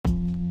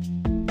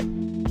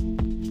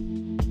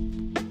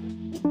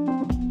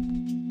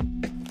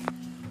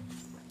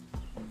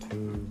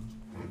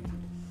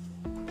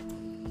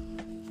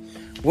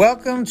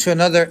Welcome to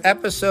another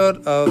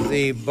episode of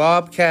the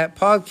Bobcat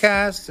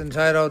podcast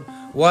entitled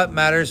What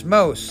Matters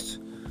Most.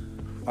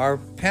 Our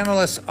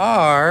panelists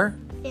are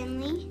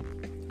Finley,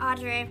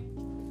 Audrey,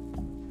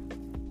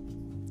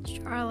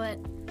 Charlotte,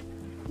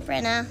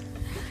 Brenna,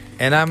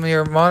 and I'm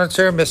your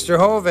monitor, Mr.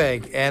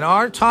 Hovig. And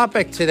our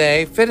topic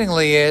today,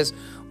 fittingly, is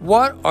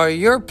what are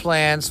your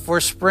plans for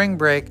spring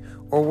break,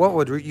 or what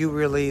would you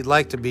really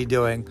like to be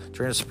doing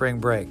during spring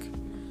break?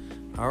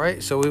 All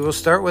right, so we will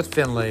start with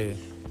Finley.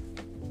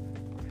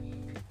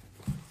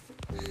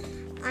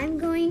 I'm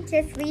going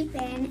to sleep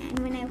in, and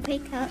when I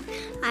wake up,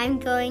 I'm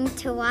going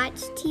to watch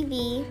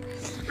TV.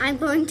 I'm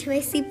going to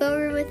a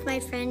sleepover with my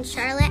friends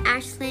Charlotte,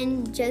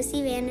 Ashlyn,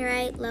 Josie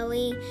Vanderite,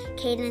 Loie,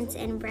 Cadence,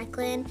 and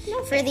Brecklin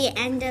for the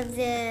end of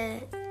the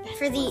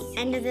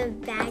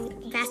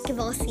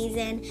basketball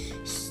season.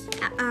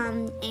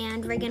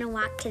 And we're gonna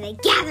walk to the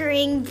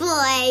Gathering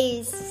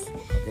Boys.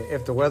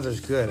 If the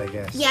weather's good, I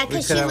guess. Yeah,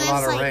 because she lives a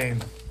lot of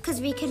rain. Because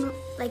we can,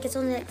 it's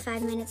only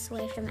 5 minutes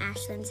away from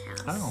Ashlyn's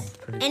house. Oh,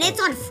 pretty And cool. it's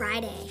on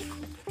Friday.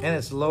 And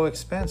it's low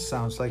expense.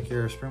 Sounds like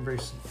your spring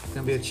break's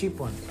going to be a cheap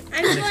one.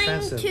 I'm going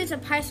to the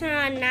Parson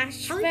on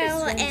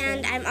Nashville,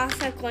 and I'm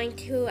also going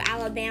to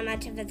Alabama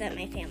to visit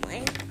my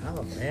family.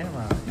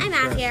 Alabama. I'm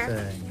out here.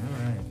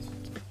 All right.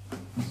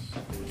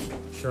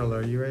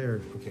 Charlotte, are you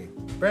ready? Okay.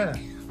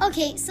 Brenna.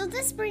 Okay, so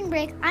this spring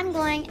break, I'm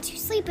going to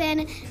sleep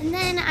in, and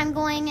then I'm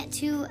going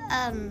to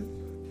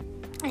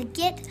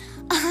get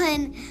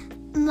on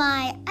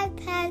my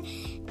iPad,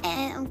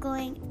 and I'm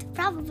going to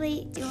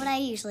probably do what I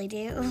usually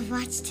do,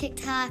 watch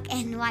TikTok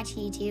and watch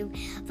YouTube.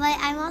 But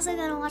I'm also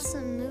going to watch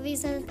some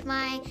movies with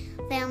my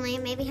family,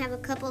 maybe have a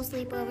couple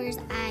sleepovers.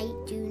 I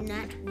do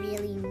not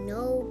really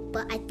know,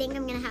 but I think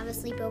I'm going to have a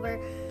sleepover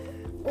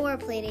or a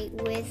play date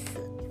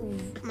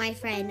with my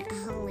friend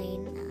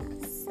Helena.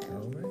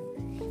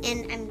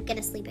 And I'm going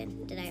to sleep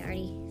in. Did I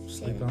already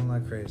say Sleep that? on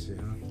like crazy,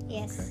 huh?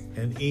 Yes.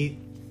 Okay. And eat.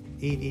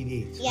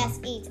 Yes,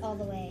 eat all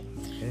the way.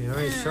 Okay, all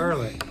right,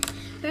 Charlotte.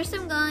 First,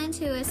 I'm going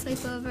to a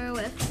sleepover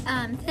with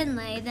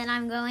Finley. Then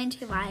I'm going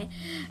to my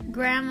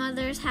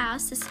grandmother's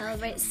house to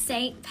celebrate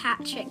St.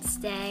 Patrick's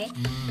Day.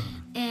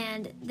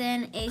 And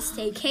then a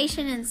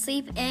staycation and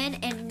sleep in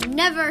and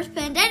never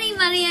spend any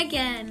money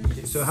again.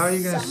 Okay, so how are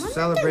you going to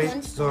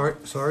celebrate? So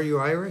are you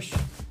Irish?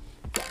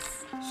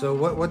 Yes. So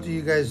what do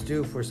you guys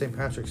do for St.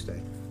 Patrick's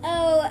Day?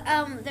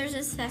 There's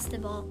this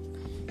festival.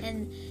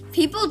 And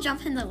people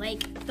jump in the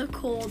lake, the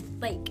cold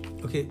lake.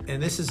 Okay,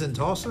 and this is in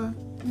Tulsa?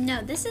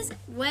 No, this is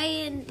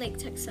way in Lake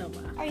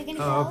Texoma. Are you going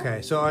to Oh, go?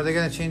 okay. So are they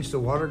going to change the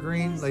water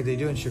green like they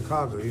do in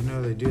Chicago? You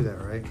know they do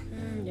that, right?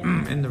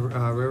 Yeah. In the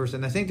rivers.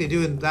 And I think they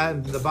do in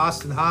the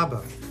Boston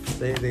Harbor.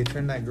 They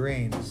turn that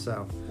green.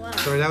 So Wow.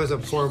 sorry, that was a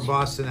poor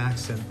Boston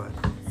accent, but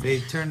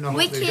they turn the whole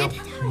Wicked. they go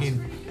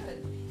green.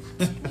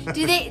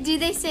 Do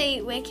they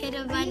say wicked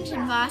a bunch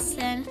in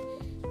Boston?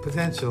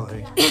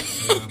 Potentially.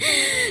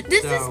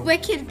 This is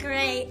wicked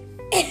great.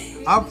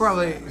 I'll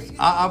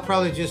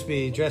probably just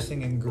be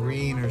dressing in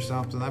green or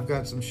something. I've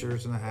got some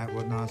shirts and a hat,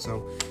 whatnot.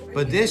 So,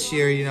 but this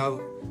year,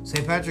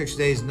 St. Patrick's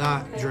Day is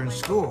not during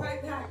school.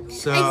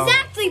 So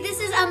Exactly, this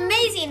is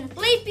amazing.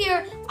 Leap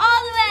year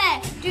all the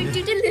way.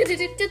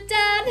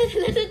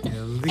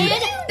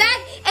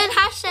 And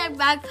hashtag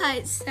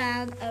bagpipes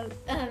sound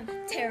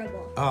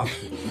terrible. Oh,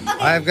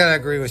 I've got to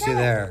agree with you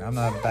there. I'm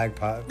not a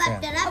bagpipe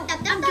fan.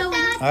 I'm going.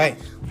 All right.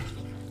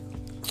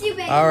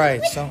 All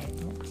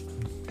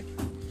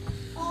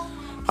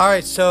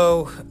right.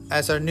 So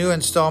as our new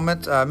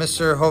installment,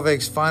 Mr.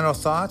 Hovig's final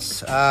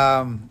thoughts.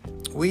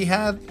 We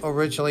had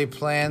originally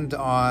planned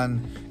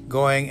on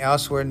going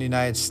elsewhere in the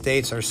United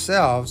States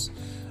ourselves,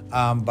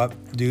 but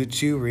due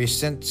to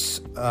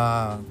recent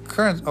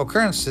current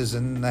occurrences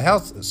in the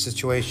health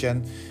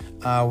situation,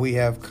 we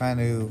have kind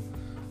of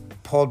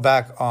pulled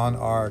back on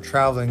our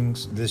traveling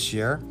this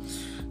year.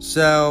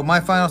 So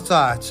my final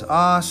thoughts.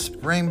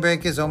 Spring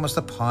break is almost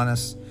upon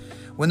us.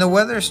 When the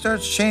weather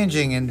starts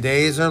changing and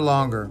days are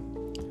longer,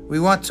 we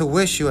want to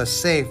wish you a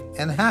safe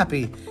and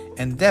happy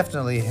and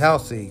definitely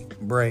healthy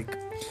break.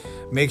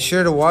 Make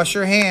sure to wash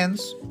your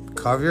hands,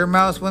 cover your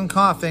mouth when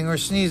coughing or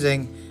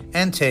sneezing,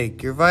 and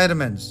take your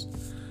vitamins.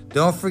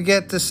 Don't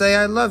forget to say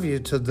I love you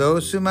to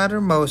those who matter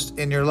most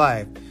in your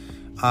life,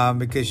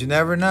 because you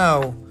never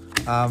know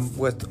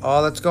with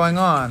all that's going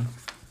on.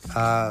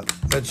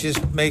 Let's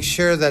just make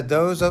sure that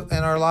those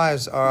in our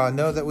lives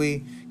know that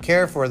we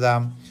care for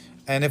them.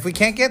 And if we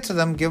can't get to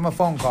them, give them a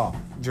phone call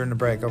during the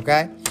break,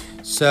 okay?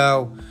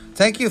 So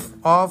thank you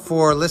all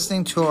for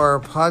listening to our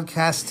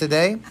podcast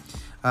today.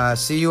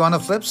 See you on the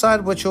flip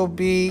side, which will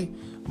be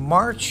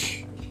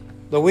March,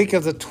 the week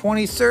of the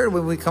 23rd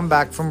when we come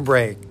back from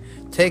break.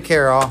 Take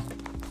care, all.